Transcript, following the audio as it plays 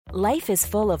Life is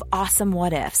full of awesome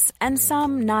what-ifs, and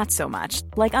some not so much,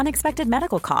 like unexpected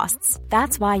medical costs.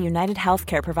 That's why United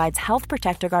Healthcare provides Health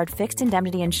Protector Guard fixed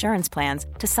indemnity insurance plans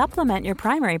to supplement your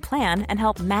primary plan and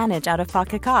help manage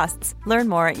out-of-pocket costs. Learn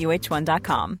more at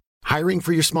uh1.com. Hiring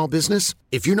for your small business?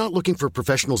 If you're not looking for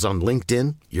professionals on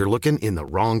LinkedIn, you're looking in the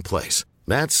wrong place.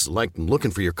 That's like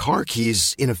looking for your car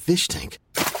keys in a fish tank.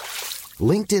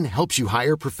 LinkedIn helps you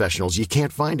hire professionals you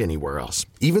can't find anywhere else,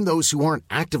 even those who aren't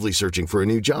actively searching for a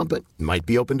new job but might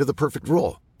be open to the perfect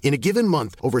role. In a given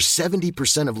month, over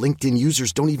 70% of LinkedIn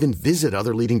users don't even visit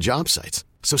other leading job sites.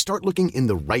 So start looking in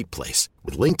the right place.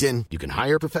 With LinkedIn, you can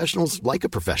hire professionals like a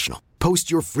professional.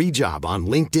 Post your free job on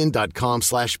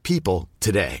linkedin.com/people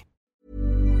today.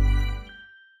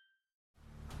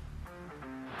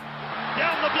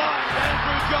 Down the blind,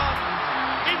 Andrew John.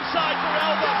 Inside for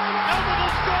Albert. Albert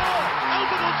will score.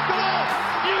 Albert will score.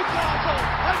 Newcastle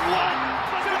have won.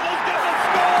 Fiddler's going to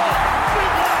score.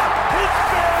 Fiddler, it's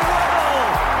farewell.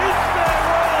 It's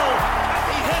farewell.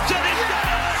 He hits it. He's got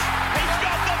it. He's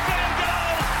got the field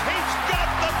goal. He's got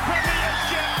the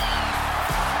premiership.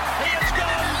 He has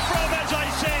gone from, as I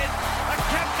said, a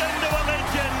captain to a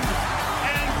legend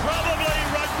and probably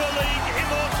rugby league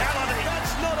immortality.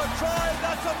 That's not a try.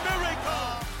 That's a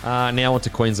miracle. Now on to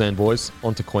Queensland, boys.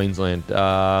 On to Queensland.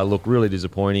 Look, really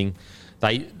disappointing.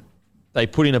 They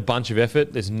put in a bunch of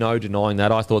effort. There's no denying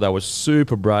that. I thought they were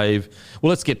super brave. Well,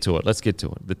 let's get to it.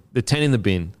 The 10 in the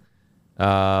bin.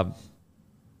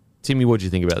 Timmy, what do you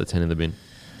think about the 10 in the bin?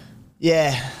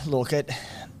 Yeah, look,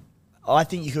 I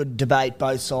think you could debate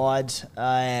both sides,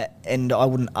 and I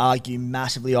wouldn't argue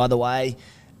massively either way.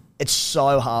 It's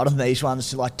so hard on these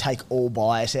ones to take all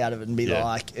bias out of it and be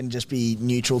and just be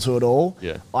neutral to it all.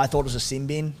 Yeah. I thought it was a sin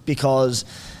bin because,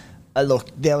 look,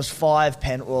 there was I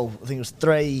think it was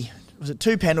three. Was it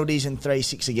 2 penalties and 3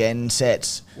 6 again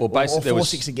sets? Well, basically, there was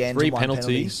 6 again. 3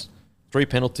 penalties. 3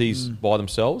 penalties by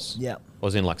themselves. Yeah. I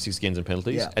was in 6 agains and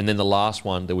penalties. Yeah. And then the last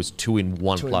one, there was 2 in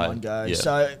one play. 2 in one go. Yeah.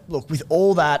 So, look, with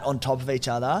all that on top of each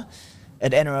other,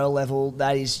 at NRL level,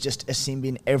 that is just a sin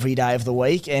bin every day of the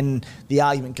week. And the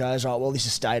argument goes, right, well, this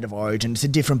is state of origin. It's a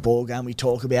different ball game. We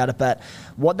talk about it. But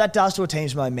what that does to a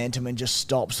team's momentum and just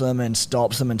stops them,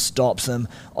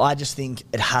 I just think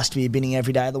it has to be a binning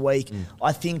every day of the week.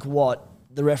 I think what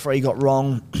the referee got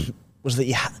wrong was that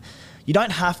you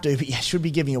don't have to, but you should be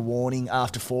giving a warning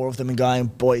after 4 of them and going,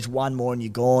 boys, 1 more and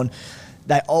you're gone.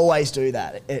 They always do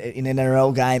that in an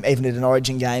NRL game, even in an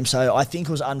Origin game. So I think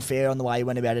it was unfair on the way he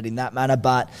went about it in that manner.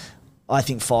 But I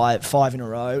think five in a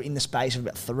row in the space of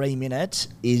about 3 minutes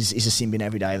is a sin bin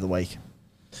every day of the week.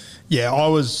 Yeah,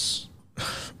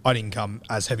 I didn't come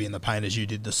as heavy in the paint as you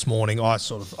did this morning. I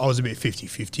was a bit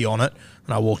 50-50 on it.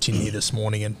 And I walked in here this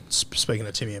morning and speaking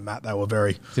to Timmy and Matt,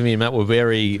 Timmy and Matt were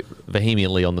very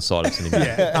vehemently on the side of Timmy.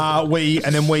 Yeah.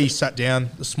 We sat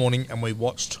down this morning and we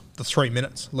watched the 3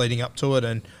 minutes leading up to it,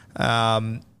 and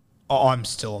I'm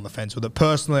still on the fence with it.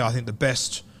 Personally, I think the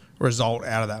best result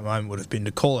out of that moment would have been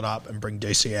to call it up and bring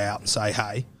DC out and say,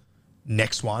 hey,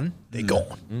 next one, they're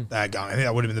gone. They're going. I think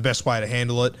that would have been the best way to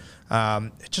handle it.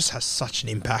 It just has such an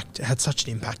impact. It had such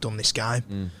an impact on this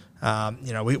game.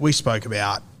 We spoke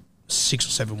about 6 or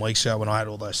 7 weeks ago when I had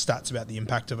all those stats about the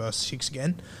impact of a 6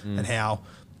 again and how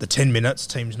the 10 minutes,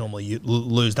 teams normally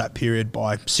lose that period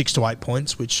by 6 to 8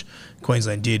 points, which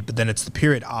Queensland did, but then it's the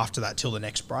period after that till the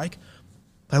next break.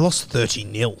 They lost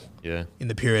 30-0 in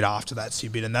the period after that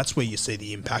bit, and that's where you see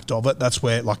the impact of it. That's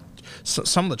where,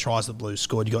 some of the tries the Blues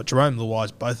scored, you got Jerome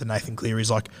Luai's, both of Nathan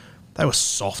Cleary's, they were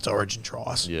soft Origin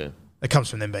tries. Yeah. It comes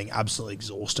from them being absolutely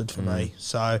exhausted for me.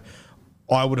 So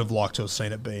I would have liked to have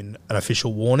seen it been an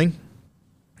official warning.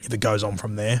 If it goes on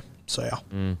from there, so yeah.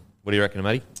 What do you reckon,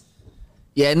 Matty?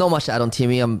 Yeah, not much to add on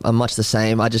Timmy. I'm much the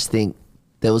same. I just think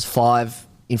there was 5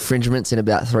 infringements in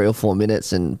about 3 or 4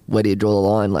 minutes, and where do you draw the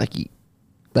line?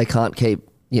 They can't keep,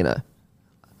 I'm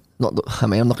not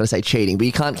going to say cheating, but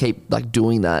you can't keep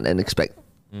doing that and expect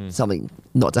something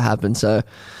not to happen. So,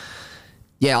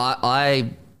 yeah,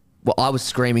 I was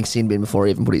screaming sin bin before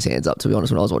he even put his hands up, to be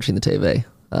honest, when I was watching the TV.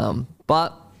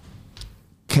 But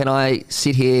can I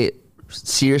sit here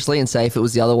seriously and say if it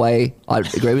was the other way,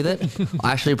 I'd agree with it?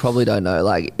 I actually probably don't know.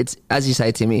 It's, as you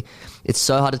say, Timmy, it's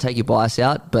so hard to take your bias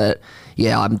out, but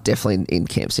yeah, I'm definitely in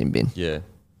camp sin bin. Yeah.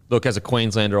 Look, as a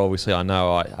Queenslander, obviously, I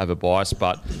know I have a bias,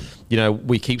 but,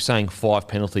 we keep saying 5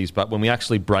 penalties, but when we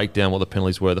actually break down what the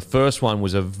penalties were, the first one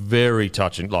was a very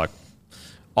touching, I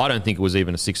don't think it was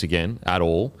even a 6 again at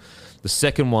all. The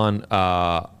second one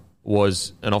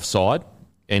was an offside.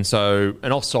 And so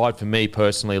an offside for me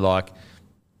personally,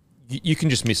 you can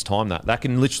just mistime that. That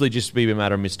can literally just be a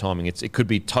matter of mistiming. It could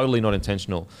be totally not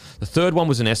intentional. The third one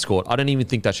was an escort. I don't even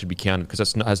think that should be counted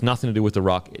because it has nothing to do with the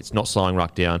ruck. It's not slowing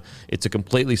ruck down. It's a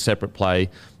completely separate play.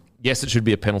 Yes, it should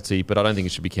be a penalty, but I don't think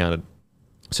it should be counted.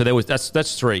 So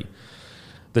that's 3.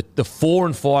 The 4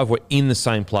 and 5 were in the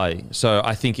same play. So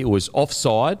I think it was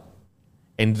offside,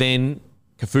 and then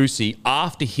Kaufusi,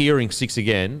 after hearing 6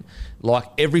 again, like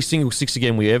every single 6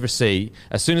 again we ever see,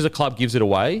 as soon as a club gives it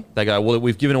away, they go, well,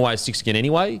 we've given away 6 again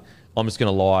anyway. I'm just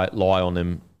going to lie on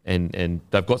them, and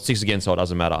they've got 6 again, so it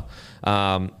doesn't matter.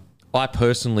 I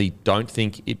personally don't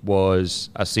think it was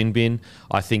a sin bin.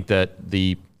 I think that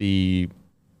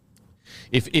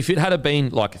if it had been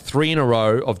like 3 in a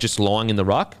row of just lying in the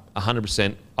ruck,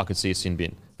 100% I could see a sin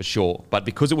bin for sure. But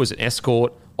because it was an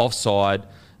escort, offside,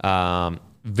 I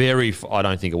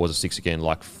don't think it was a 6 again.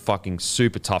 Like fucking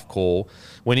super tough call.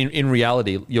 When in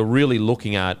reality, you're really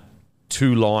looking at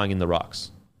 2 lying in the rucks.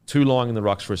 2 lying in the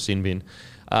rucks for a sin bin.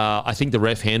 I think the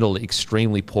ref handled it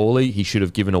extremely poorly. He should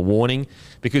have given a warning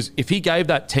because if he gave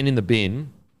that 10 in the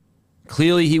bin,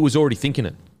 clearly he was already thinking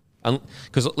it.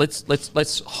 Because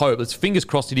let's hope, fingers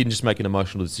crossed he didn't just make an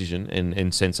emotional decision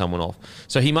and send someone off.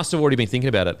 So he must have already been thinking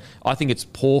about it. I think it's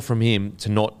poor from him to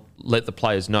not let the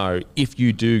players know if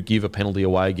you do give a penalty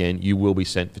away again, you will be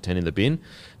sent for 10 in the bin.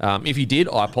 If you did,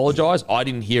 I apologise. I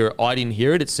didn't hear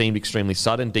it. It seemed extremely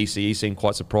sudden. DCE seemed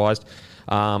quite surprised.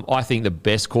 I think the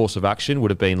best course of action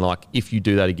would have been like, if you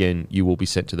do that again, you will be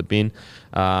sent to the bin.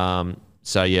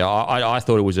 So yeah, I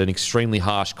thought it was an extremely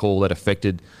harsh call that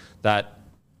affected that.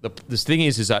 This thing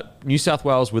is that New South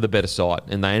Wales were the better side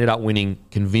and they ended up winning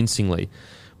convincingly.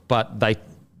 But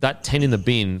that 10 in the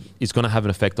bin is going to have an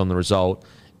effect on the result.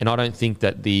 And I don't think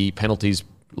that the penalties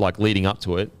like leading up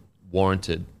to it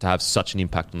warranted to have such an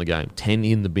impact on the game. 10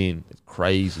 in the bin. It's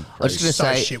crazy. I was just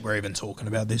going to say... shit we're even talking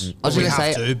about this. I was going to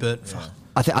say... but... Yeah.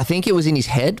 I think it was in his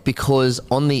head because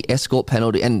on the escort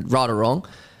penalty, and right or wrong,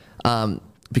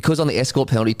 because on the escort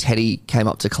penalty, Teddy came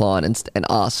up to Klein and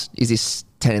asked, is this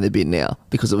 10 in the bin now?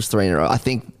 Because it was 3 in a row. I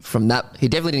think from that, he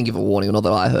definitely didn't give a warning, not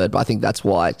that I heard, but I think that's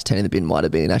why 10 in the bin might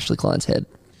have been in Ashley Klein's head.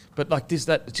 But like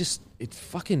it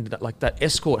fucking, like that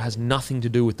escort has nothing to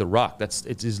do with the ruck.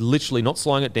 It is literally not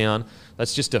slowing it down.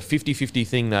 That's just a 50-50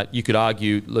 thing that you could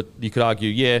argue,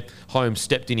 yeah, Holmes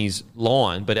stepped in his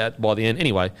line, but by the end,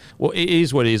 anyway, well, it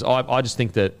is what it is. I just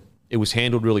think that it was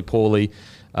handled really poorly.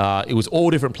 It was all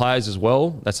different players as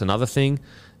well. That's another thing.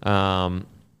 And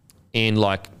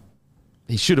like,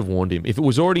 he should have warned him. If it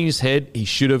was already in his head, he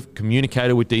should have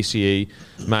communicated with DCE,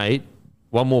 mate,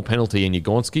 one more penalty and you're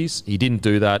Gonskis. He didn't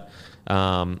do that.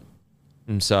 And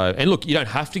look, you don't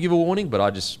have to give a warning, but I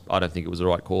don't think it was the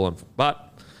right call.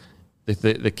 But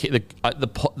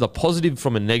the positive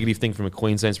from a negative thing from a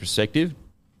Queensland's perspective,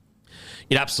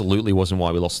 it absolutely wasn't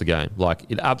why we lost the game. Like,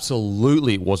 it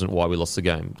absolutely wasn't why we lost the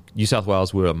game. New South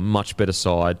Wales were a much better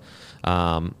side,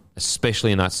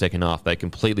 especially in that second half. They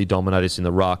completely dominated us in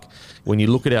the ruck. When you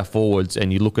look at our forwards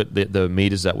and you look at the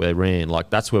metres that we ran, like,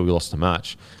 that's where we lost the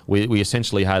match. We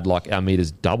essentially had, like, our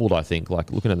metres doubled, I think.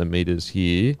 Like, looking at the metres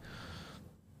here.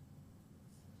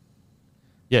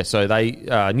 Yeah, so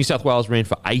New South Wales ran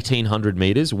for 1,800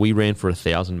 metres. We ran for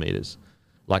 1,000 metres.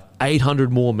 Like,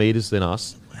 800 more metres than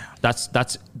us. That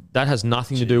has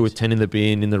nothing to do with 10 in the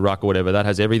bin, in the ruck or whatever. That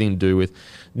has everything to do with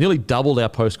nearly doubled our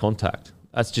post-contact.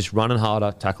 That's just running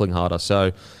harder, tackling harder.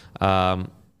 So,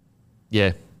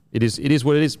 yeah, it is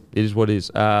what it is. It is what it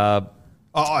is. I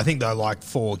think, though, like,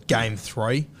 for Game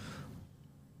 3,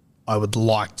 I would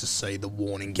like to see the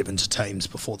warning given to teams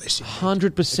before this.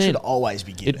 100%. It should always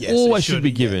be given. It always should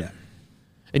be given. Yeah.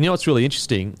 And you know what's really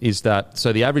interesting is that,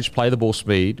 so the average play the ball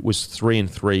speed was 3 and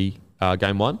 3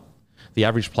 Game 1. The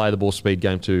average play the ball speed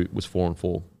Game 2 was 4 and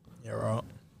 4. Yeah, right.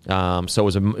 So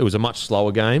it was a much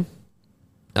slower game.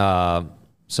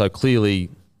 So clearly,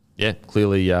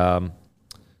 the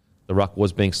ruck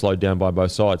was being slowed down by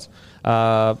both sides.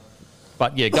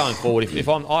 But yeah, going forward,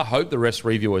 I hope the refs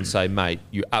review it and say, mate,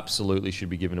 you absolutely should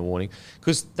be given a warning,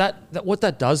 because what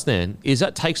that does then is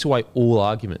that takes away all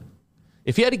argument.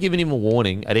 If you had given him a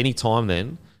warning at any time,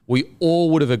 then we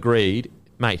all would have agreed,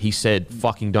 mate. He said,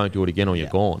 "Fucking don't do it again, or you're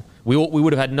gone." We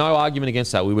would have had no argument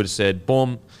against that. We would have said,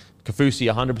 "Boom,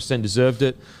 Kaufusi 100% deserved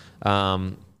it."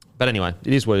 But anyway,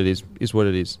 it is what it is. Is what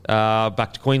it is.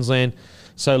 Back to Queensland.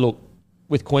 So look,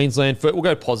 with Queensland, we'll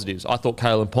go positives. I thought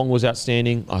Kalen Pong was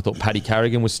outstanding. I thought Paddy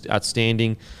Carrigan was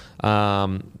outstanding.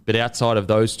 But outside of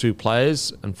those two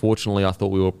players, unfortunately, I thought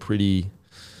we were pretty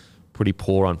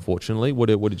poor, unfortunately. What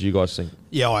did you guys think?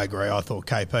 Yeah, I agree. I thought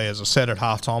KP, as I said at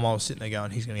halftime, I was sitting there going,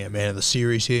 he's going to get man of the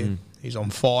series here. He's on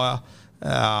fire.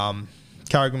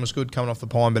 Carrigan was good coming off the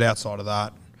pine, but outside of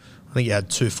that, I think you had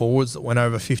 2 forwards that went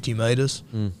over 50 metres.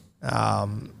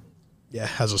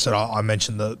 As I said, I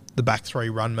mentioned the back 3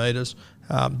 run meters.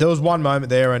 There was one moment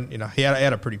there, and he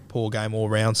had a pretty poor game all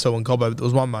round. Selwyn Cobbo, but there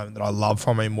was one moment that I loved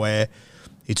from him where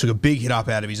he took a big hit up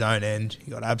out of his own end. He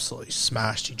got absolutely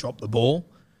smashed. He dropped the ball.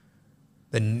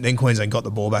 Then Queensland got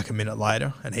the ball back a minute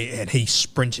later, and he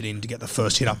sprinted in to get the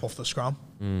first hit up off the scrum.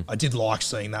 I did like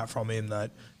seeing that from him.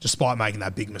 That despite making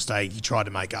that big mistake, he tried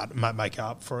to make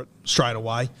up for it straight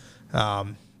away.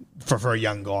 For a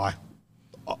young guy,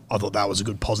 I thought that was a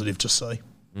good positive to see.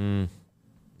 I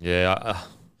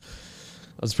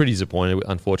was pretty disappointed,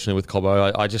 unfortunately, with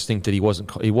Cobbo. I just think that he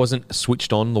wasn't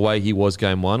switched on the way he was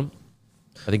game one.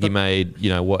 I think he made,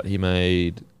 he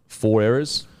made 4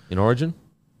 errors in Origin.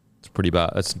 It's pretty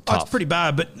bad. It's tough. It's pretty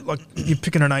bad, but you're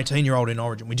picking an 18-year-old in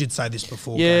Origin. We did say this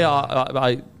before.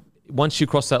 Yeah, once you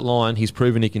cross that line, he's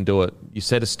proven he can do it. You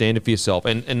set a standard for yourself,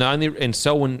 and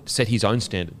Selwyn set his own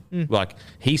standard.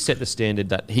 He set the standard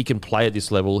that he can play at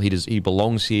this level. He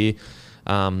belongs here.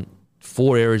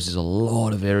 4 errors is a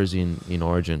lot of errors in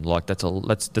Origin. That's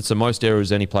the most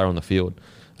errors any player on the field.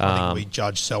 I think we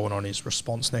judge Selwyn on his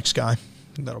response next game.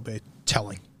 That'll be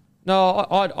telling. No,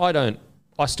 I don't.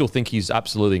 I still think he's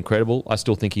absolutely incredible. I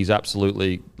still think he's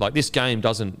absolutely this game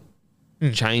doesn't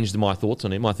change my thoughts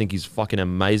on him. I think he's fucking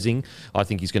amazing. I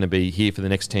think he's going to be here for the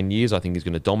next 10 years. I think he's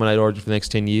going to dominate Origin for the next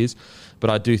 10 years.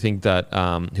 But I do think that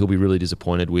he'll be really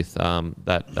disappointed with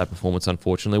that performance,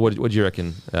 unfortunately. What do you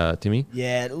reckon, Timmy?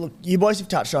 Yeah, look, you boys have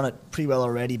touched on it pretty well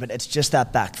already, but it's just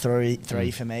that back three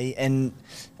for me. And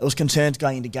it was concerns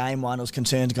going into game 1. It was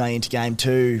concerns going into game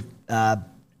 2.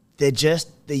 They're just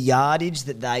the yardage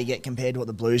that they get compared to what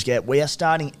the Blues get. We are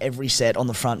starting every set on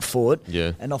the front foot.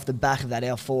 Yeah. And off the back of that,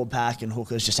 our forward pack and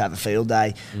hookers just have a field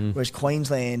day. Whereas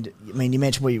Queensland, you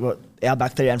mentioned our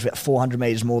back 3 about 400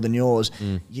 metres more than yours.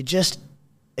 It just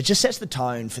sets the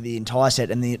tone for the entire set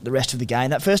and the rest of the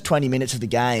game. That first 20 minutes of the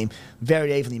game,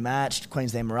 very evenly matched.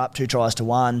 Queensland were up 2 tries to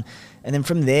 1. And then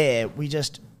from there, we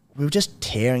were just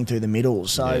tearing through the middle.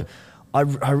 So I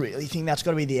really think that's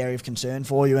got to be the area of concern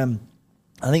for you. And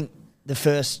I think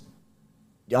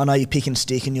I know you're picking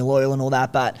stick and you're loyal and all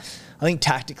that, but I think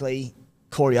tactically,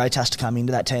 Corey Oates has to come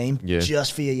into that team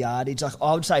just for your yardage.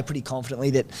 I would say pretty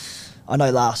confidently that, I know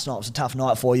last night was a tough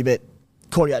night for you, but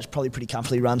Corey Oates probably pretty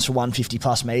comfortably runs for 150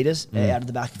 plus metres out of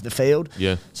the back of the field.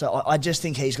 Yeah. So I just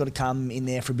think he's got to come in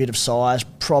there for a bit of size,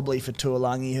 probably for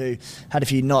Tuolangi, who had a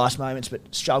few nice moments but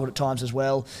struggled at times as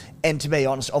well. And to be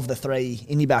honest, of the 3,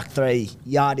 in your back 3,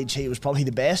 yardage, he was probably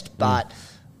the best, but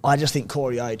I just think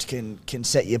Corey Oates can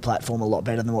set your platform a lot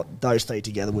better than what those 3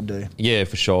 together would do. Yeah,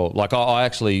 for sure.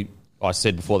 I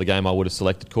said before the game I would have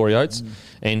selected Corey Oates,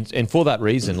 and for that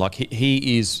reason,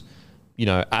 he is,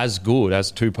 as good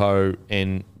as Tupou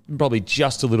and probably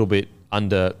just a little bit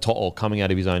under To'o coming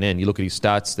out of his own end. You look at his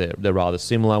stats; they're rather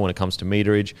similar when it comes to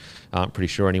meterage. I'm pretty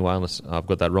sure anyway, unless I've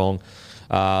got that wrong.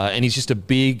 And he's just a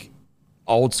big,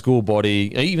 old school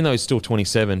body, even though he's still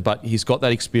 27, but he's got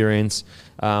that experience.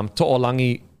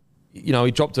 To'olangi,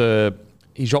 he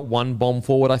dropped one bomb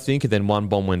forward, I think, and then one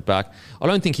bomb went back. I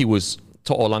don't think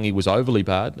To'olangi was overly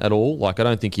bad at all. I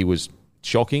don't think he was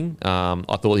shocking.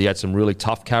 I thought he had some really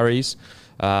tough carries.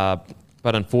 But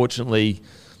unfortunately,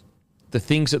 the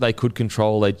things that they could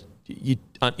control,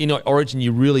 Origin,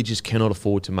 you really just cannot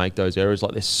afford to make those errors.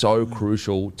 They're so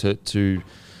crucial to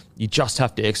you just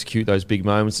have to execute those big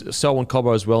moments. Selwyn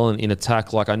Cobbo as well in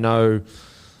attack. I know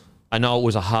it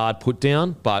was a hard put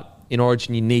down, but in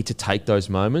Origin, you need to take those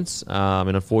moments, and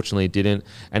unfortunately it didn't.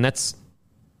 And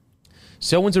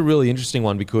Selwyn's a really interesting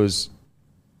one because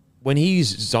when he's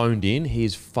zoned in,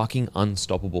 he's fucking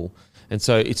unstoppable. And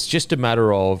so it's just a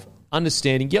matter of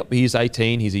understanding, he's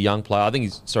 18, he's a young player. I think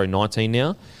he's 19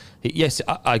 now. Yes,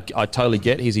 I totally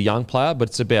get he's a young player,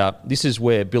 but this is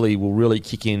where Billy will really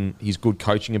kick in his good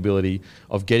coaching ability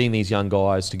of getting these young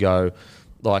guys to go,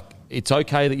 it's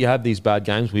okay that you have these bad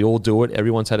games. We all do it.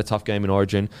 Everyone's had a tough game in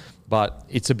Origin. But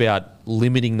it's about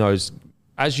limiting those,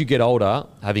 as you get older,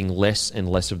 having less and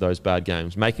less of those bad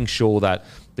games, making sure that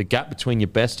the gap between your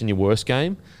best and your worst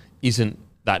game isn't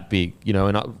that big.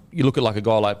 And you look at a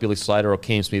guy like Billy Slater or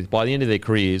Cam Smith, by the end of their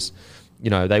careers,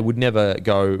 they would never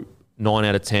go 9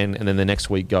 out of 10 and then the next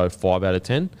week go 5 out of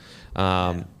 10.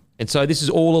 And so this is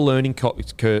all a learning curve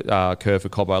for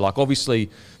Cobbo. Obviously,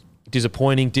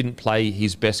 disappointing, didn't play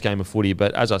his best game of footy,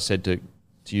 but as I said to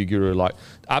you, Guru,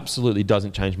 absolutely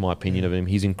doesn't change my opinion of him.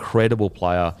 He's an incredible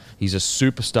player. He's a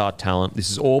superstar talent. This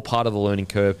is all part of the learning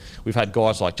curve. We've had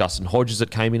guys like Justin Hodges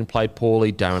that came in and played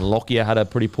poorly. Darren Lockyer had a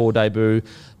pretty poor debut.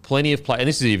 Plenty of and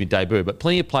this is even debut, but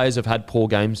plenty of players have had poor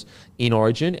games in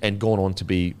Origin and gone on to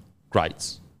be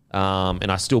greats.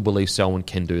 And I still believe Selwyn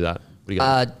can do that. What do you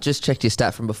got? Just checked your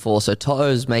stat from before. So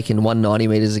To'o's making 190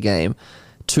 metres a game.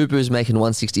 Tupu's making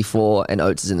 164 and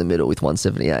Oates is in the middle with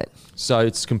 178. So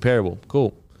it's comparable.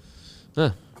 Cool.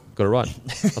 Got it right. I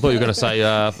thought you were going to say,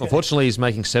 unfortunately, he's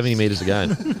making 70 metres a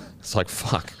game. It's like,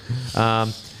 fuck.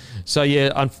 So,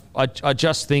 yeah, I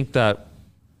just think that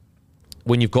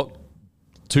when you've got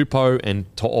Tupou and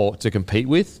To'o to compete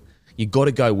with, you got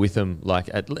to go with them. Like,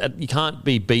 you can't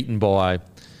be beaten by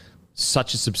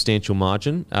such a substantial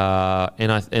margin.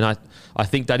 And I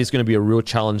think that is going to be a real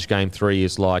challenge. Game 3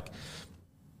 is like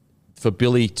for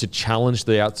Billy to challenge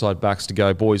the outside backs to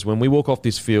go, boys, when we walk off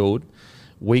this field,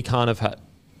 we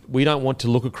don't want to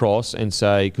look across and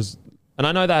say, and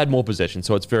I know they had more possession,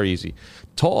 so it's very easy.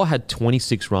 To'o had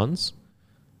 26 runs.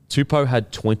 Tupou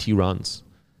had 20 runs.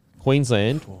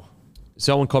 Queensland,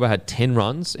 Selwyn Cobbo had 10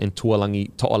 runs and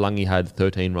To'olangi had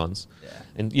 13 runs. Yeah.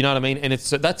 And you know what I mean? And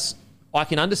I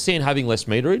can understand having less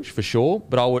meterage for sure,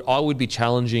 but I would be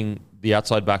challenging the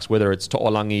outside backs, whether it's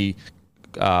To'olangi,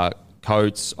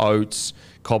 Coates, Oates,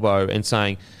 Cobbo, and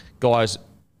saying, guys,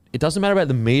 it doesn't matter about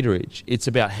the meterage. It's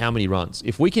about how many runs.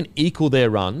 If we can equal their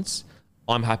runs,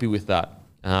 I'm happy with that.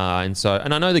 And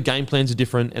I know the game plans are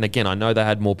different. And again, I know they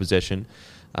had more possession,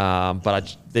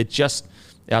 but they're just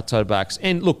outside backs.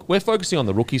 And look, we're focusing on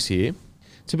the rookies here.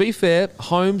 To be fair,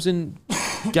 Holmes and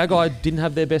Gagai didn't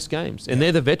have their best games, and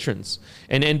they're the veterans.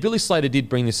 And Billy Slater did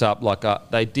bring this up. Like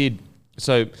they did.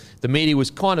 So the media was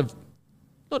kind of.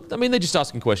 They're just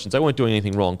asking questions. They weren't doing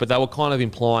anything wrong, but they were kind of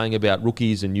implying about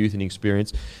rookies and youth and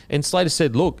experience. And Slater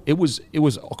said, look, it was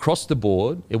across the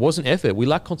board. It wasn't effort. We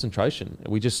lacked concentration.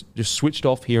 We just switched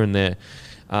off here and there.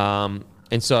 And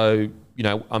so, you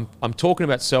know, I'm talking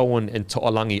about Selwyn and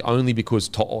To'olangi only because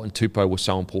To'o and Tupou were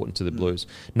so important to the Blues,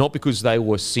 not because they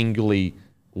were singularly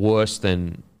worse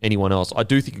than anyone else. I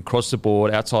do think across the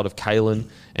board, outside of Kalen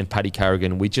and Paddy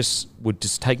Carrigan, we just would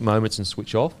just take moments and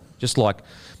switch off. Just like,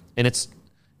 and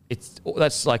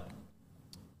that's like,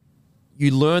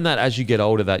 you learn that as you get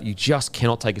older, that you just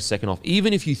cannot take a second off.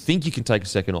 Even if you think you can take a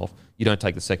second off, you don't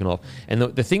take the second off. And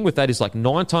the thing with that is like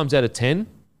 9 times out of 10,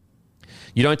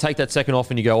 you don't take that second off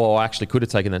and you go, oh, I actually could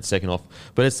have taken that second off.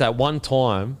 But it's that one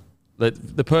time,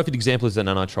 that the perfect example is that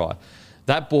Nanai try.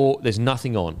 That ball, there's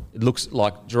nothing on. It looks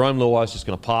like Jerome Luai is just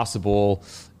going to pass the ball.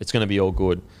 It's going to be all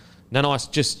good.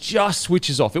 Nanai just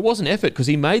switches off. It wasn't effort because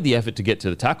he made the effort to get to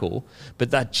the tackle,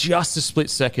 but that just a split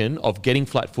second of getting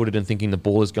flat-footed and thinking the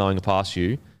ball is going past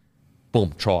you,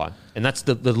 boom, try. And that's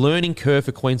the learning curve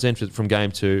for Queensland from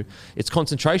Game 2. It's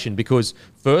concentration because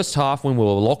first half when we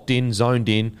were locked in, zoned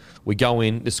in, we go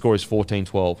in, the score is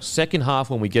 14-12. Second half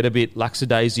when we get a bit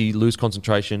lackadaisy, lose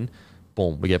concentration,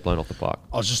 boom, we get blown off the park.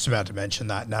 I was just about to mention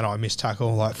that. Nanai missed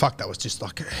tackle. Like, fuck, that was just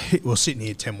like, we were sitting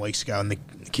here 10 weeks ago and the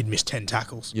kid missed 10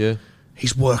 tackles. Yeah.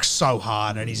 He's worked so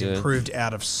hard and he's improved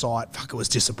out of sight. Fuck, it was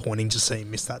disappointing to see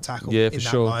him miss that tackle in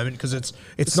that moment because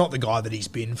it's not the guy that he's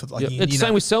been for. Like, it's the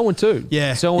same with Selwyn too.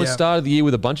 Yeah, Selwyn started the year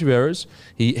with a bunch of errors.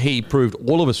 He proved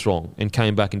all of us wrong and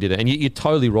came back and did it. And you're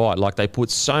totally right. Like, they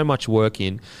put so much work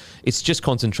in. It's just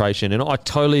concentration. And I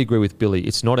totally agree with Billy.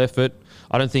 It's not effort.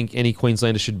 I don't think any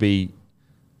Queenslander should be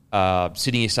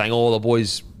sitting here saying, oh, the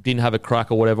boys didn't have a crack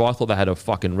or whatever. I thought they had a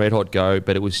fucking red hot go,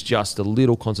 but it was just a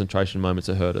little concentration moments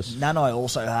that hurt us. Nanai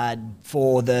also had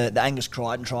for the Angus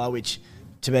Crichton try, which,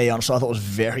 to be honest, I thought was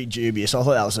very dubious. I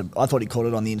thought he caught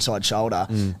it on the inside shoulder.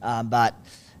 But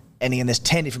and again, there's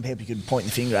 10 different people you could point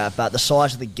the finger at, but the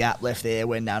size of the gap left there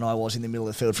when Nanai was in the middle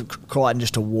of the field for Crichton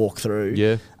just to walk through,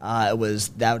 they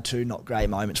were two not great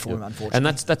moments for him, unfortunately. And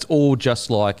that's all just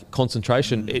like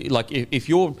concentration. Like if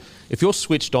you're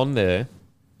switched on there,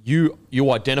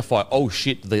 you identify, oh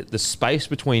shit, the space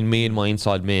between me and my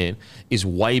inside man is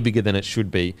way bigger than it should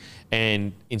be.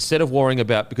 And instead of worrying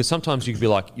about, because sometimes you could be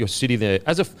like, you're sitting there,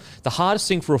 the hardest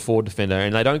thing for a forward defender,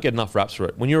 and they don't get enough raps for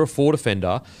it, when you're a forward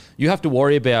defender, you have to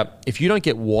worry about, if you don't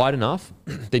get wide enough,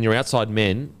 then your outside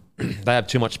men, they have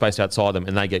too much space outside them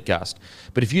and they get gassed.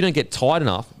 But if you don't get tight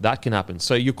enough, that can happen.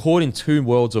 So you're caught in two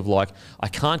worlds of like, I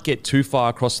can't get too far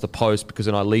across the post because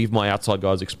then I leave my outside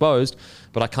guys exposed,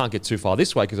 but I can't get too far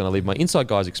this way because then I leave my inside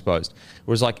guys exposed.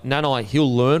 Whereas like Nanai,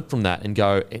 he'll learn from that and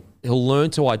he'll learn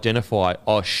to identify,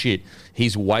 oh shit,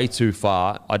 he's way too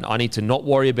far. I need to not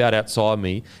worry about outside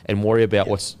me and worry about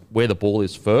where the ball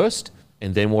is first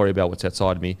and then worry about what's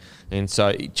outside of me. And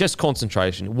so just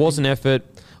concentration. It was an effort.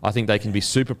 I think they can be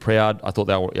super proud. I thought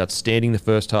they were outstanding the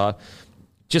first half.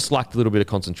 Just lacked a little bit of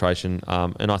concentration,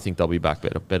 and I think they'll be back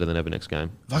better than ever next game.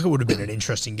 I think it would have been an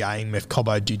interesting game if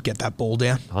Cobbo did get that ball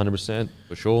down. 100%,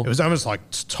 for sure. It was almost like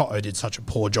Toto did such a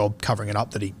poor job covering it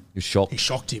up that he shocked. He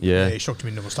shocked him. Yeah, he shocked him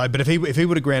into a mistake. But if he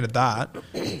would have granted that,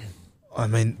 I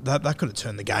mean, that could have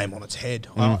turned the game on its head.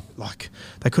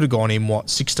 They could have gone in,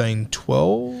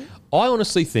 16-12? I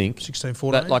honestly think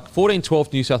 16-14? that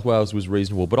 14-12 New South Wales was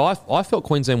reasonable, but I felt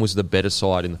Queensland was the better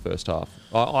side in the first half.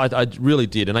 I really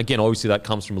did. And again, obviously that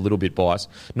comes from a little bit bias.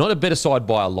 Not a better side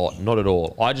by a lot, not at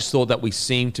all. I just thought that we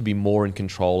seemed to be more in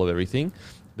control of everything.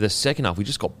 But the second half, we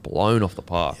just got blown off the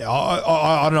park. Yeah,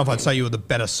 I don't know if I'd say you were the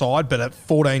better side, but at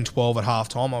 14-12 at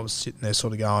halftime, I was sitting there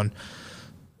sort of going,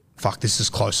 fuck, this is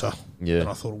closer than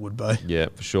I thought it would be. Yeah,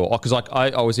 for sure. Because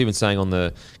I was even saying on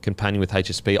the companion with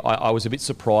HSP, I was a bit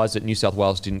surprised that New South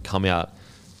Wales didn't come out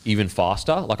even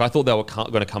faster. I thought they were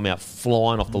going to come out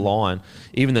flying off the line.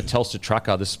 Even the Telstra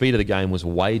tracker, the speed of the game was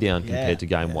way down compared to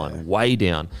game one. Way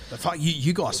down. The fuck,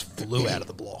 you guys flew out of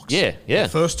the blocks. Yeah. The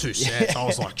first two sets, I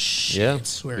was like,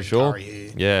 shit, we're in curry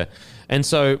here. Yeah. And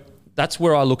so that's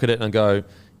where I look at it and go,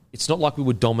 it's not like we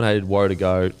were dominated woe to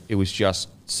go. It was just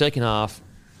second half.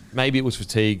 Maybe it was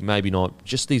fatigue, maybe not.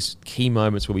 Just these key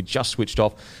moments where we just switched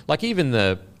off. Even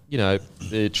the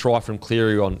try from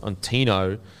Cleary on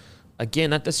Tino.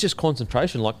 Again, that's just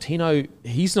concentration. Tino,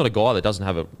 he's not a guy that doesn't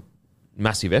have a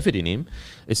massive effort in him.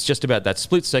 It's just about that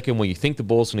split second where you think the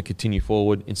ball's going to continue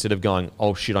forward instead of going,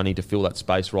 oh shit, I need to fill that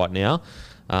space right now.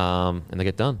 And they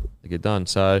get done.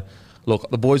 So, look,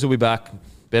 the boys will be back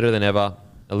better than ever.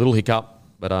 A little hiccup.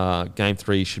 But Game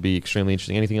 3 should be extremely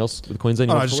interesting. Anything else with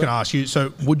Queensland? I was just going to ask you,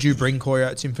 so would you bring Corey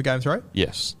Oates in for Game 3?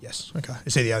 Yes. Okay.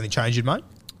 Is he the only change you'd make?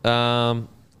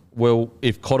 Well,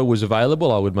 if Cotter was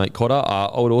available, I would make Cotter.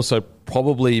 I would also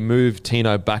probably move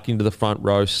Tino back into the front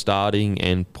row starting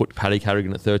and put Paddy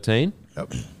Carrigan at 13.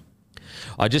 Yep.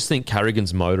 I just think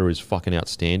Carrigan's motor is fucking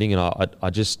outstanding. And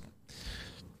I just...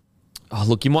 Oh,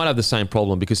 look, you might have the same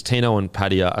problem because Tino and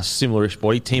Paddy are a similar-ish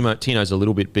body. Tino's a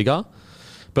little bit bigger.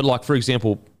 But, for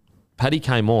example, Paddy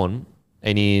came on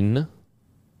and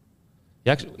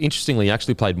interestingly, he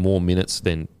actually played more minutes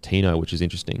than Tino, which is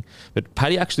interesting. But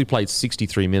Paddy actually played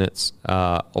 63 minutes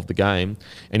of the game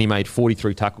and he made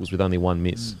 43 tackles with only one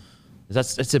miss.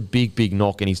 That's a big, big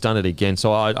knock and he's done it again.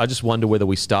 So I just wonder whether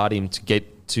we start him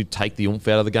to take the oomph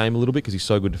out of the game a little bit because he's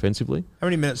so good defensively. How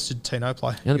many minutes did Tino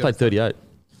play? He only played 38.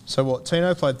 So what?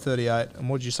 Tino played 38, and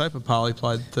what did you say? Papali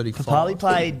played 35. Papali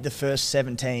played the first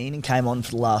 17 and came on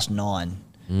for the last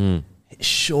 9.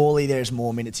 Surely there's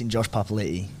more minutes in Josh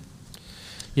Papali'i.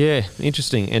 Yeah,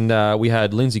 interesting. And we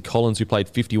had Lindsay Collins who played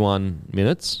 51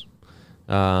 minutes.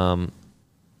 Yeah,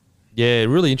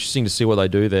 really interesting to see what they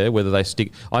do there, whether they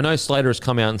stick. I know Slater has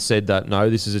come out and said that, no,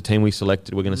 this is a team we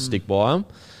selected, we're going to stick by them.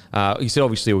 He said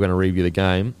obviously we're going to review the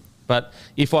game. But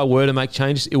if I were to make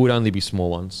changes, it would only be small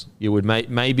ones. It would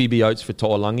maybe be Oates for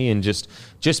Taulagi and just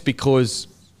because,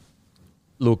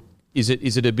 look, is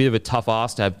it a bit of a tough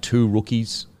ask to have two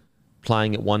rookies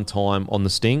playing at one time on the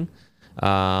Sting?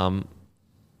 And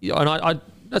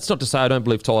that's not to say I don't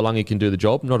believe Taulagi can do the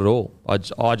job. Not at all.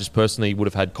 I just personally would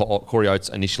have had Corey Oates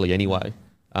initially anyway.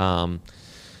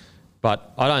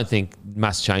 But I don't think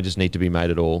mass changes need to be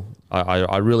made at all.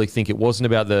 I really think it wasn't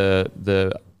about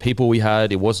the people we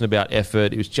had. It wasn't about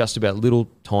effort. It was just about little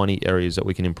tiny areas that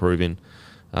we can improve in.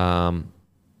 What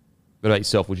about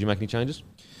yourself? Would you make any changes?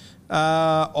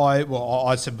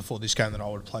 I said before this game that I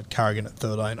would have played Carrigan at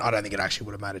 13. I don't think it actually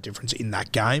would have made a difference in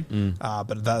that game.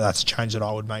 But that's a change that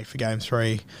I would make for Game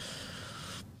 3.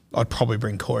 I'd probably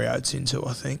bring Corey Oates into,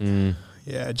 I think.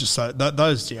 Yeah, just so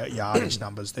those yardage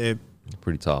numbers, they're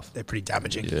pretty tough. They're pretty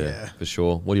damaging. Yeah, for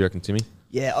sure. What do you reckon, Timmy?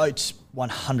 Yeah, Oates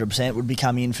 100% would be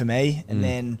coming in for me. And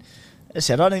then, as I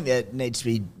said, I don't think there needs to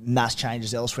be mass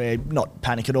changes elsewhere. Not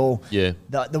panic at all. Yeah.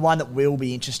 The one that will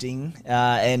be interesting,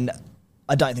 and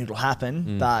I don't think it'll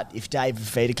happen, but if David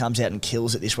Fifita comes out and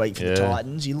kills it this week for the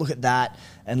Titans, you look at that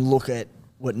and look at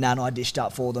what Nanai dished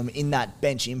up for them in that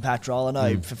bench impact role. I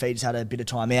know Fifita's had a bit of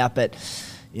time out, but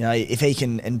if he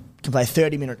can play a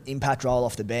 30-minute impact role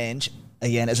off the bench,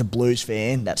 again, as a Blues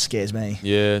fan, that scares me.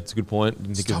 Yeah, it's a good point.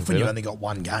 It's tough when you only got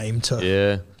one game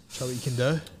to show what you can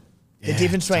do. The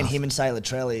difference between him and, say,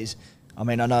 Latrell is, I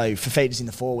mean, I know Fifita's in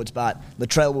the forwards, but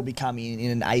Latrell will be coming in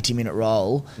an 80-minute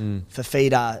role.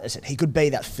 Fifita, as I said, he could be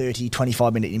that 30,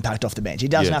 25-minute impact off the bench. He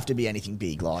doesn't have to be anything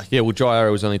big. Yeah, well, Jai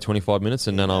Arrow was only 25 minutes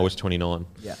and Nanai was 29.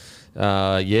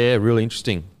 Yeah. Really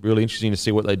interesting. Really interesting to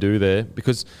see what they do there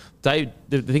because the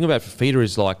thing about Fifita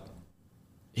is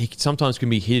he sometimes can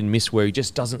be hit and miss where he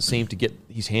just doesn't seem to get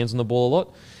his hands on the ball a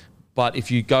lot. But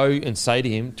if you go and say to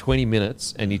him 20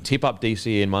 minutes and you tip up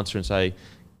DCE and Munster and say,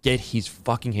 get his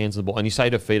fucking hands on the ball, and you say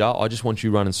to Fifita, I just want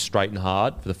you running straight and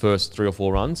hard for the first 3 or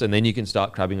 4 runs, and then you can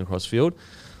start crabbing across field,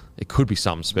 it could be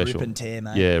something special. Rip and tear,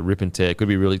 mate. Yeah, rip and tear. It could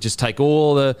be really, just take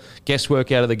all the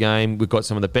guesswork out of the game. We've got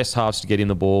some of the best halves to get in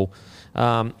the ball.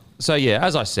 So, yeah,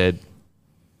 as I said,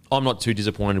 I'm not too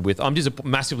disappointed with. I'm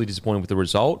massively disappointed with the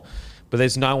result, but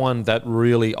there's no one that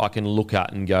really I can look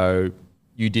at and go,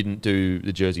 you didn't do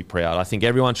the jersey proud. I think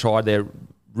everyone tried their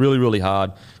really, really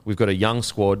hard. We've got a young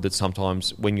squad that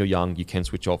sometimes when you're young, you can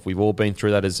switch off. We've all been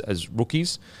through that as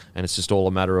rookies, and it's just all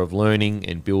a matter of learning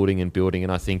and building and building.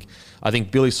 And I think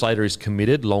Billy Slater is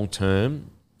committed long-term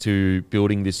to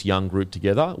building this young group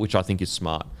together, which I think is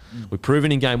smart. We've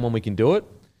proven in game one we can do it.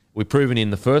 We've proven in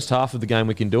the first half of the game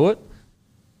we can do it.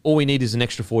 All we need is an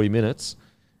extra 40 minutes.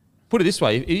 Put it this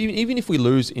way, even if we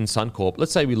lose in Suncorp,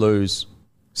 let's say we lose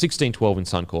 16-12 in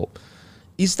Suncorp,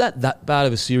 is that bad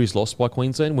of a series loss by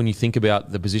Queensland when you think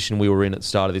about the position we were in at the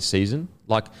start of this season?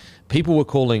 Like, people were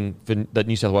calling for that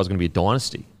New South Wales was going to be a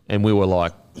dynasty, and we were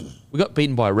like, we got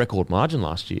beaten by a record margin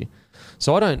last year.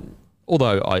 So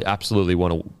although I absolutely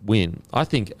want to win, I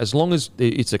think as long as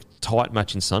it's a tight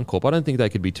match in Suncorp, I don't think they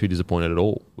could be too disappointed at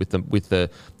all with the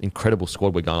incredible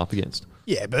squad we're going up against.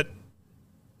 Yeah, but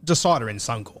decider in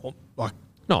Suncorp, like...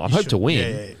 No, I hope to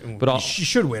win. Yeah. But you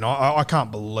should win. I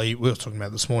can't believe... We were talking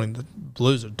about this morning, the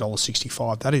Blues at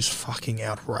 $1.65. That is fucking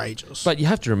outrageous. But you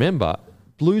have to remember,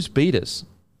 Blues beat us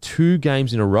 2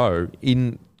 games in a row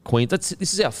in Queens.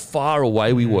 This is how far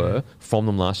away we were from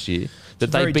them last year.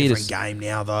 That they beat us. It's a very different game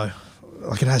now, though.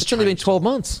 Like, it has It's only been 12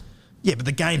 months. Yeah, but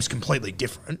the game's completely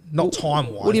different. Not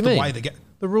time-wise. What do you mean? Way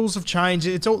the rules have changed.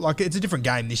 It's all like it's a different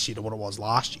game this year to what it was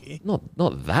last year. Not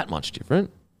that much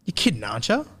different. You're kidding, aren't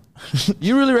you?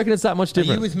 You really reckon it's that much Are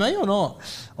different? you with me or not?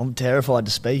 I'm terrified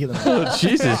to speak of them. Oh,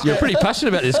 Jesus, you're pretty passionate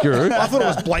about this, Guru. I thought it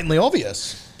was blatantly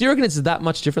obvious. Do you reckon it's that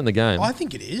much different, the game? I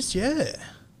think it is, yeah.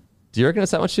 Do you reckon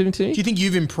it's that much different to you? Do you think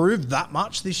you've improved that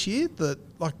much this year?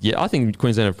 Yeah, I think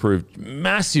Queensland have improved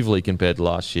massively compared to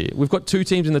last year. We've got 2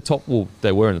 teams in the top... Well,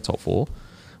 they were in the top 4.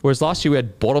 Whereas last year we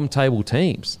had bottom table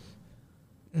teams.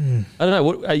 I don't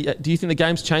know. Do you think the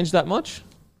game's changed that much?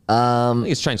 I think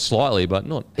it's changed slightly, but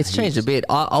not... It's changed a bit.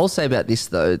 I'll say about this,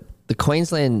 though. The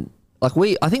Queensland... I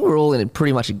think we're all in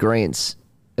pretty much agreement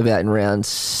about in round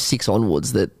 6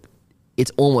 onwards that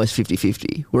it's almost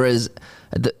 50-50. Whereas,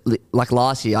 like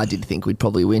last year, I did think we'd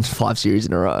probably win 5 series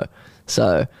in a row.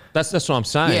 So that's what I'm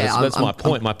saying. Yeah, that's my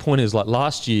point. My point is, like,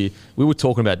 last year we were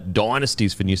talking about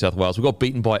dynasties for New South Wales. We got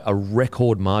beaten by a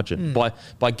record margin.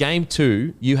 By game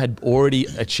 2, you had already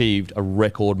achieved a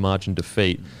record margin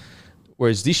defeat.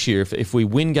 Whereas this year, if we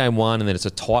win game 1 and then it's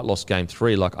a tight loss game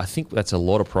 3, like, I think that's a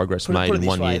lot of progress made in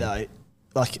 1 year. Though,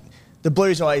 like, the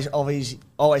Blues always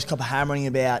cop a hammering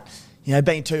about,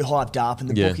 being too hyped up and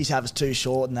the bookies have us too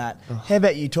short and that. How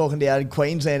about you talking down in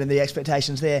Queensland and the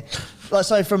expectations there?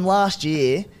 So from last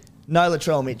year, no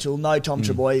Latrell Mitchell, no Tom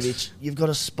Trebojevic. You've got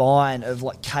a spine of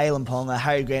like Kalen Ponga,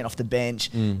 Harry Grant off the bench,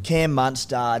 Cam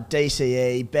Munster,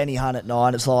 DCE, Benny Hunt at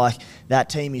 9. It's like that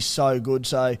team is so good.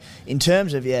 So in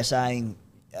terms of, saying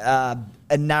a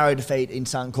narrow defeat in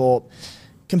Suncorp,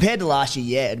 compared to last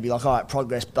year, it'd be like, all right,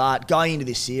 progress. But going into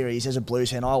this series, as a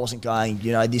Blues fan, I wasn't going,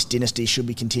 this dynasty should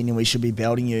be continuing, we should be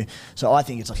belting you. So I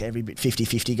think it's like every bit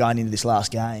 50-50 going into this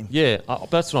last game. Yeah,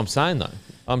 that's what I'm saying, though.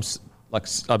 I'm saying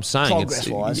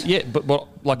progress-wise. Yeah, but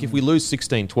like if we lose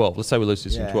 16-12, let's say we lose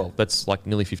 16-12, that's like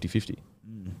nearly 50-50.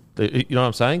 You know what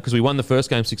I'm saying? Because we won the first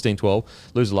game 16-12,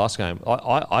 lose the last game.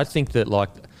 I think that, like,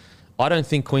 I don't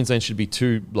think Queensland should be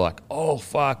too, like, oh,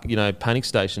 fuck, panic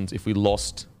stations if we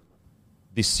lost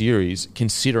this series,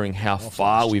 considering how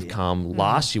far we've come.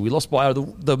 Last year we lost by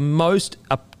the most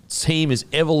a team has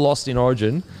ever lost in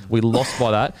Origin. We lost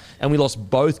by that, and we lost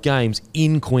both games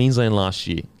in Queensland last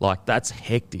year. Like, that's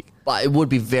hectic. But it would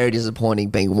be very disappointing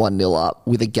being 1-0 up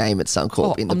with a game at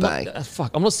Suncorp in the bank.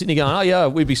 I'm not sitting there going, oh yeah,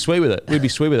 we'd be sweet with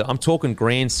it. I'm talking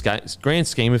grand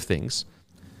scheme of things.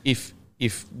 If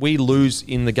we lose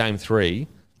in the game 3,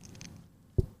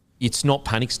 it's not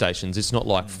panic stations. It's not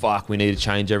like, fuck, we need to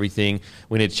change everything.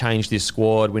 We need to change this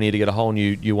squad. We need to get a whole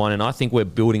new one. And I think we're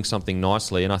building something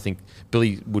nicely. And I think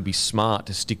Billy would be smart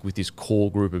to stick with this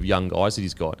core group of young guys that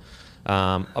he's got.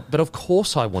 But of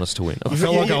course I want us to win. I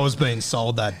felt like I was being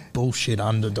sold that bullshit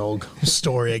underdog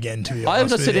story again, to be honest. I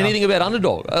haven't said anything about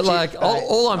underdog. Like,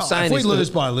 all I'm saying is... If we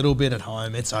lose by a little bit at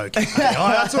home, it's okay.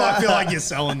 That's what I feel like you're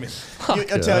selling me.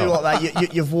 I'll tell you what,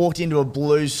 mate, you've walked into a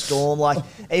Blues storm. Like,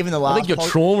 even the last... I think your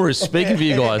trauma is speaking for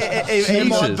you guys. It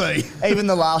might be. Even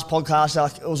the last podcast,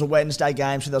 like, it was a Wednesday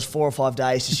game, so there was 4 or 5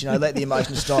 days to, let the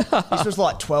emotions stop. This was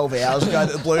like 12 hours ago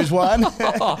that the Blues won.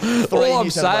 All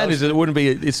I'm saying is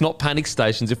that it's not panic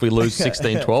stations if we lose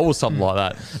 16-12 or something like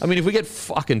that. I mean, if we get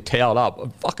fucking towed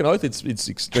up, fucking oath, it's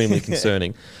extremely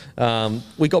concerning. I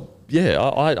think we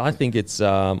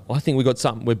got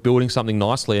something. We're building something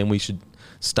nicely, and we should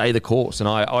stay the course. And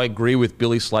I agree with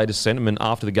Billy Slater's sentiment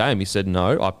after the game. He said,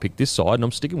 no, I picked this side and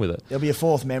I'm sticking with it. There'll be a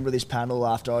fourth member of this panel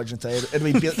after Origin 3.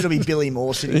 It'll be Billy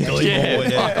Moore sitting next to Yeah,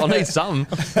 you. fuck, I'll need something.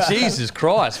 Jesus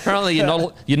Christ. Apparently you're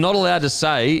not allowed to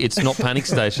say it's not panic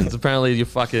stations. Apparently you're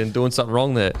fucking doing something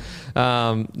wrong there.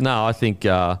 No, I think...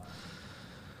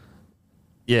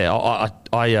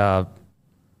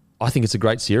 I think it's a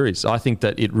great series. I think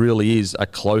that it really is a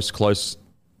close 50-50.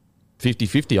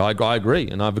 I agree.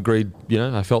 And I've agreed,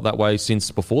 I felt that way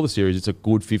since before the series. It's a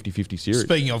good 50-50 series.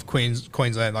 Speaking of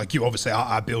Queensland, like you obviously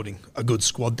are building a good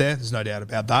squad there. There's no doubt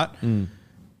about that.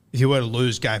 If you were to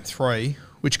lose game 3,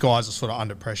 which guys are sort of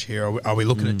under pressure here? Are we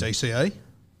looking at DCE?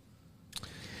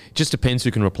 Just depends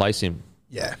who can replace him.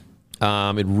 Yeah.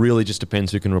 It really just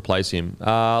depends who can replace him.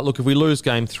 Look, if we lose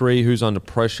game 3, who's under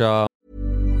pressure?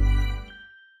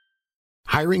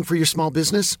 Hiring for your small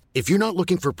business? If you're not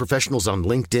looking for professionals on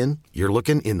LinkedIn, you're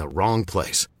looking in the wrong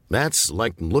place. That's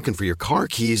like looking for your car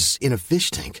keys in a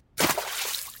fish tank.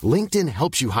 LinkedIn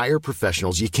helps you hire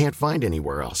professionals you can't find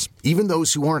anywhere else, even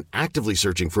those who aren't actively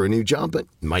searching for a new job but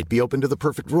might be open to the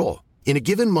perfect role. In a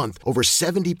given month, over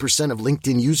 70% of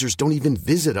LinkedIn users don't even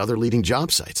visit other leading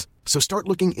job sites. So start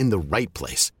looking in the right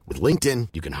place. With LinkedIn,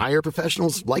 you can hire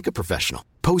professionals like a professional.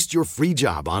 Post your free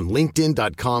job on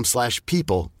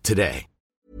linkedin.com/people today.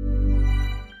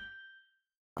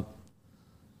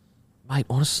 Mate,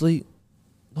 honestly,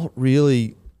 not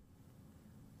really.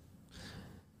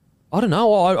 I don't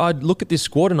know. I look at this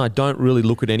squad and I don't really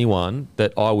look at anyone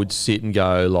that I would sit and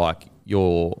go like,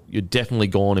 you're definitely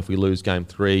gone if we lose game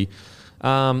 3.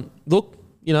 Look,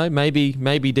 maybe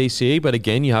DCE, but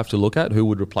again, you have to look at who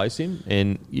would replace him.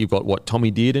 And you've got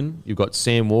Tommy Dearden, you've got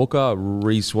Sam Walker,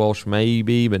 Reece Walsh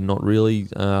maybe, but not really.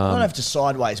 I don't have to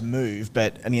sideways move,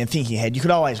 but thinking ahead, you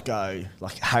could always go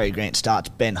like Harry Grant starts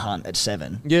Ben Hunt at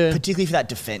 7. Yeah. Particularly for that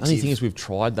defensive. The only thing is we've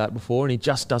tried that before and he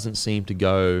just doesn't seem to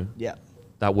go Yeah.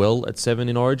 that well at 7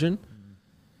 in Origin.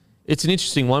 It's an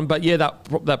interesting one, but yeah,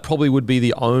 that probably would be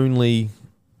the only...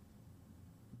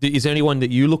 Is there anyone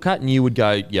that you look at and you would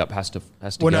go, yep, has to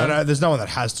Well, go? no, there's no one that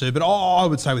has to. But I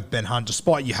would say with Ben Hunt,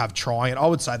 despite you have trying it, I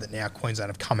would say that now Queensland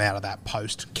have come out of that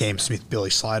post Cam Smith, Billy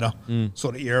Slater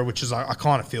sort of era, which is I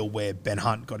kind of feel where Ben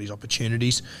Hunt got his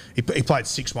opportunities. He played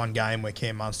 6-1 game where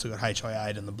Cam Munster got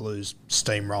HI8 and the Blues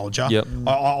steamrolled you. Yep.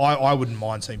 I wouldn't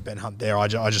mind seeing Ben Hunt there. I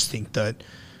just think that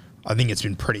I think it's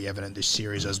been pretty evident this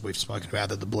series, as we've spoken about,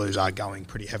 that the Blues are going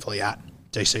pretty heavily at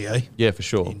DCE. Yeah, for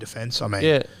sure. In defence. Have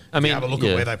a look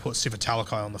at where they put Sifa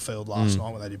Talakai on the field last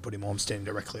night when they did put him on standing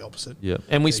directly opposite. Yeah,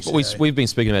 and we've been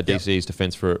speaking about DCE's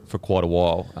defence for quite a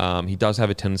while. He does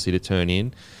have a tendency to turn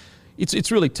in.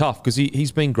 It's really tough because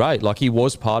he's been great. Like he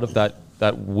was part of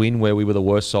that win where we were the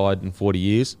worst side in 40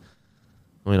 years.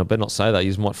 I better not say that.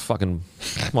 You might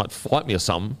fight me or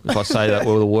something if I say that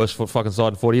we're the worst fucking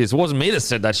side in 40 years. It wasn't me that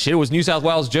said that shit. It was New South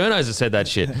Wales journos that said that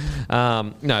shit.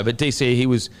 No, but DC,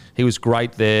 he was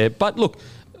great there. But look,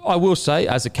 I will say,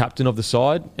 as a captain of the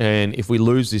side, and if we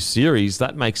lose this series,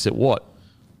 that makes it what?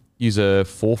 Use a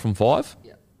 4 from 5?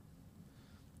 Yeah.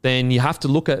 Then you have to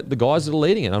look at the guys that are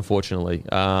leading it, unfortunately.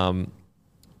 And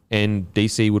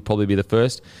DC would probably be the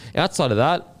first. Outside of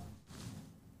that,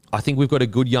 I think we've got a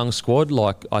good young squad.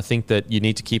 Like, I think that you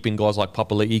need to keep in guys like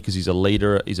Papali'i because he's a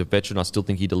leader, he's a veteran. I still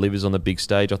think he delivers on the big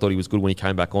stage. I thought he was good when he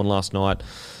came back on last night.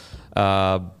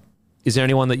 Is there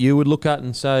anyone that you would look at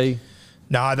and say...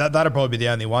 No, that'd probably be the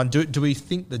only one. Do we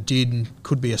think that Dearden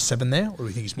could be a 7 there, or do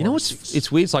we think he's more of a 6?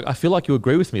 It's weird. It's like, I feel like you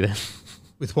agree with me then.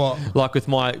 With what? Like with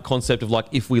my concept of like,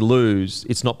 if we lose,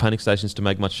 it's not panic stations to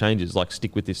make much changes. Like,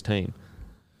 stick with this team.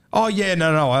 Oh yeah,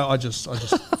 no. I just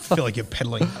feel like you're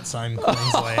peddling that same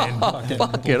Queensland.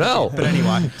 Fucking hell! But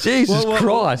anyway, Jesus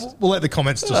Christ! We'll let the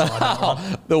comments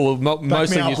decide.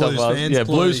 Most of New South Wales,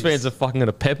 Blues please. fans are fucking going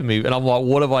to pepper me, and I'm like,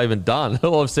 what have I even done?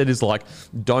 All I've said is like,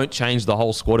 don't change the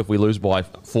whole squad if we lose by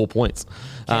 4 points.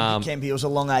 Kempy, it was a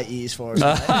long 8 years for us.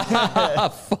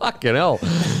 Mate. Fucking hell!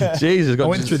 Jesus, I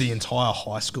went through the entire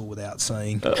high school without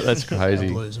seeing. That's crazy.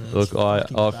 Blues, Look,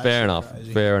 fair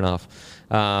enough.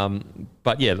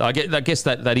 But yeah, I guess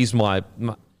that is my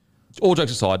all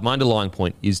jokes aside, my underlying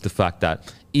point is the fact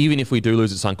that even if we do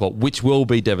lose at Suncorp, which will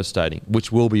be devastating,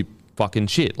 which will be fucking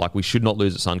shit, like we should not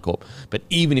lose at Suncorp, but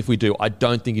even if we do, I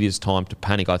don't think it is time to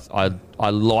panic. I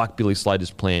like Billy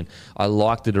Slater's plan. I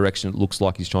like the direction it looks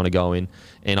like he's trying to go in,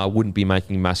 and I wouldn't be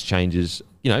making mass changes,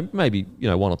 maybe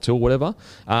 1 or 2 or whatever.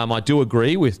 I do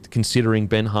agree with considering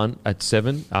Ben Hunt at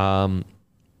 7.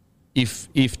 If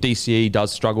DCE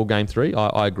does struggle game 3,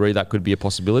 I agree that could be a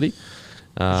possibility.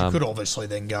 You could obviously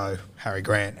then go Harry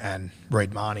Grant and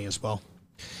Reid Marnie as well.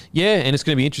 Yeah, and it's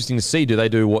going to be interesting to see. Do they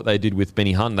do what they did with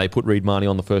Benny Hunt? They put Reid Marnie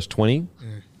on the first 20,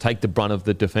 take the brunt of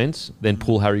the defence, then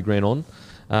pull Harry Grant on.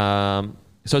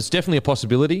 So it's definitely a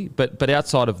possibility. But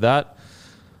outside of that,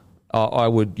 I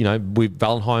would, with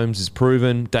Valen Holmes is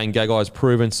proven, Dane Gagai is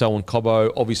proven, Selwyn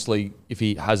Cobbo. Obviously, if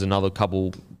he has another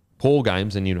couple poor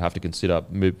games, then you'd have to consider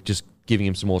just giving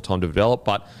him some more time to develop.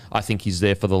 But I think he's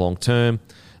there for the long term.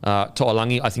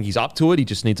 To'alangi, I think he's up to it. He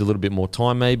just needs a little bit more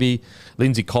time, maybe.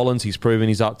 Lindsay Collins, he's proven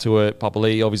he's up to it.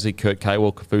 Papali'i, obviously, Kurt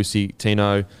Caywell, Kafusi,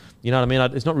 Tino. You know what I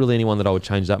mean? It's not really anyone that I would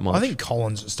change that much. I think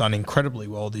Collins has done incredibly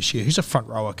well this year. He's a front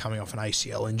rower coming off an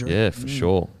ACL injury. Yeah, for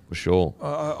sure.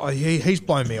 He's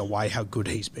blown me away how good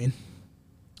he's been.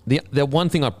 The one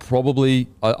thing I'd probably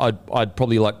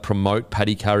like promote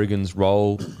Paddy Carrigan's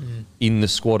role in the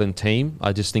squad and team.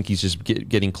 I just think he's just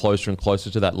getting closer and closer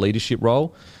to that leadership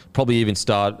role. Probably even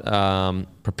start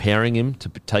preparing him to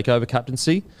take over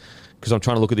captaincy, because I'm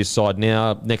trying to look at this side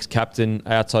now. Next captain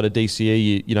outside of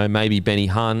DCE, maybe Benny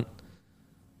Hunt.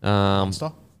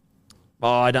 Munster?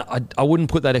 I wouldn't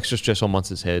put that extra stress on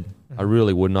Munster's head. I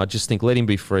really wouldn't. I just think let him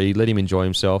be free, let him enjoy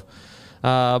himself.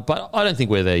 But I don't think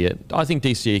we're there yet. I think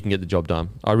DCE can get the job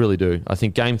done. I really do. I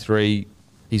think Game 3,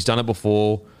 he's done it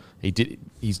before.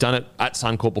 He's done it at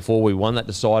Suncorp before. We won that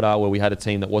decider where we had a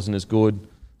team that wasn't as good.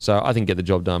 So I think get the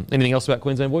job done. Anything else about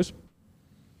Queensland, boys?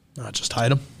 I just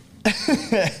hate him.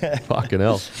 Fucking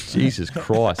hell. Jesus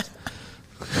Christ.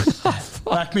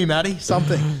 Back me, Matty.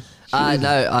 Something.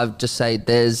 No, I've just say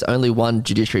there's only one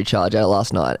judiciary charge out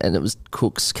last night, and it was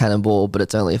Cook's cannonball, but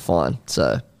it's only a fine.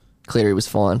 So Cleary was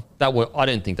fine. I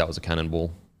didn't think that was a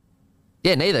cannonball.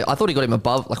 Yeah, neither. I thought he got him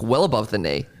well above the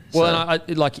kney. Well, so.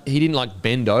 and he didn't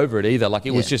bend over it either.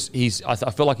 It was just I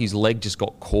feel like his leg just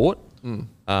got caught.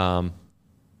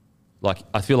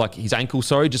 I feel like his ankle,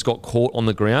 just got caught on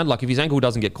the ground. If his ankle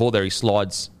doesn't get caught there, he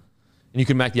slides. And you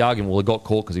can make the argument, well, it got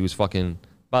caught because he was fucking...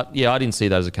 But, yeah, I didn't see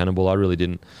that as a cannonball. I really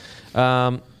didn't.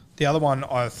 The other one,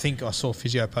 I think I saw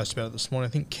physio post about it this morning.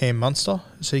 I think Cam Munster,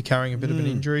 is he carrying a bit of an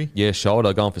injury? Yeah,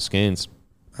 shoulder, going for scans.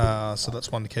 So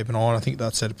that's one to keep an eye on. I think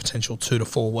that's at a potential 2 to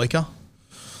 4 weeker.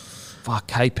 Fuck,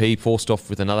 KP forced off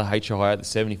with another HIA at the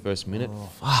 71st minute.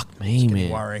 Fuck me,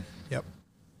 man. Worrying. Yep.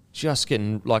 Just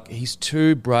getting, he's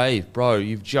too brave, bro.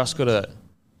 You've just got to...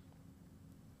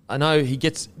 I know he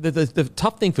gets... The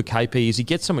tough thing for KP is he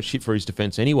gets so much shit for his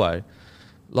defence anyway.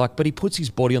 But he puts his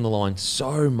body on the line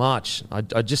so much.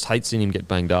 I just hate seeing him get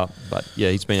banged up. But,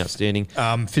 yeah, he's been outstanding.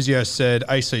 Physio said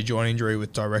AC joint injury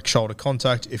with direct shoulder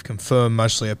contact. If confirmed,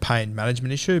 mostly a pain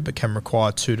management issue, but can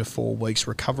require 2 to 4 weeks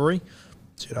recovery.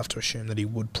 So you'd have to assume that he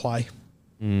would play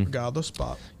regardless.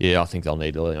 But yeah, I think they'll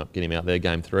need to get him out there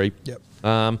Game 3. Yep.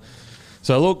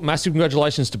 So, look, massive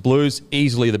congratulations to Blues.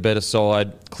 Easily the better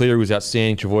side. Cleary was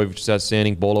outstanding. Travojevic was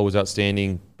outstanding. Borla was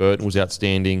outstanding. Burton was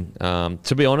outstanding.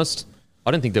 To be honest,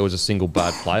 I don't think there was a single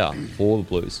bad player for the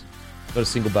Blues. Not a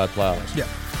single bad player. Yeah.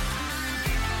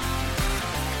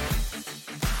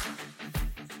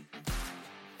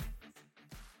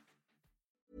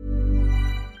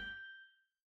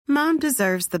 Mom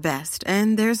deserves the best,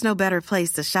 and there's no better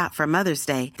place to shop for Mother's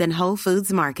Day than Whole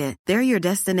Foods Market. They're your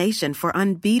destination for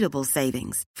unbeatable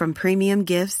savings, from premium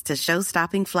gifts to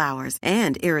show-stopping flowers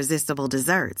and irresistible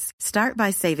desserts. Start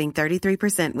by saving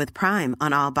 33% with Prime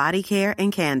on all body care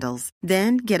and candles.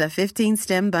 Then get a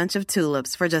 15-stem bunch of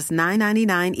tulips for just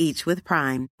 $9.99 each with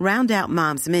Prime. Round out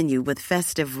Mom's menu with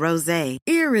festive rosé,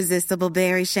 irresistible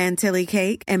berry chantilly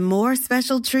cake, and more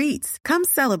special treats. Come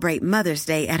celebrate Mother's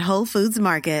Day at Whole Foods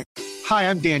Market. Hi,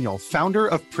 I'm Daniel, founder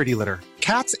of Pretty Litter.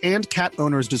 Cats and cat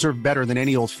owners deserve better than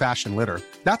any old-fashioned litter.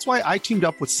 That's why I teamed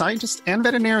up with scientists and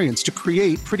veterinarians to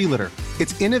create Pretty Litter.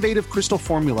 Its innovative crystal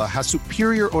formula has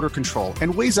superior odor control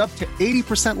and weighs up to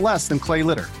 80% less than clay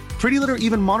litter. Pretty Litter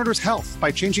even monitors health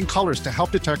by changing colors to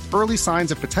help detect early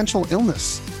signs of potential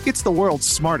illness. It's the world's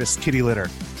smartest kitty litter.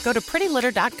 Go to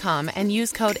prettylitter.com and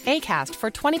use code ACAST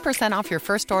for 20% off your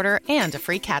first order and a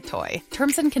free cat toy.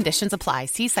 Terms and conditions apply.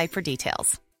 See site for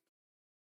details.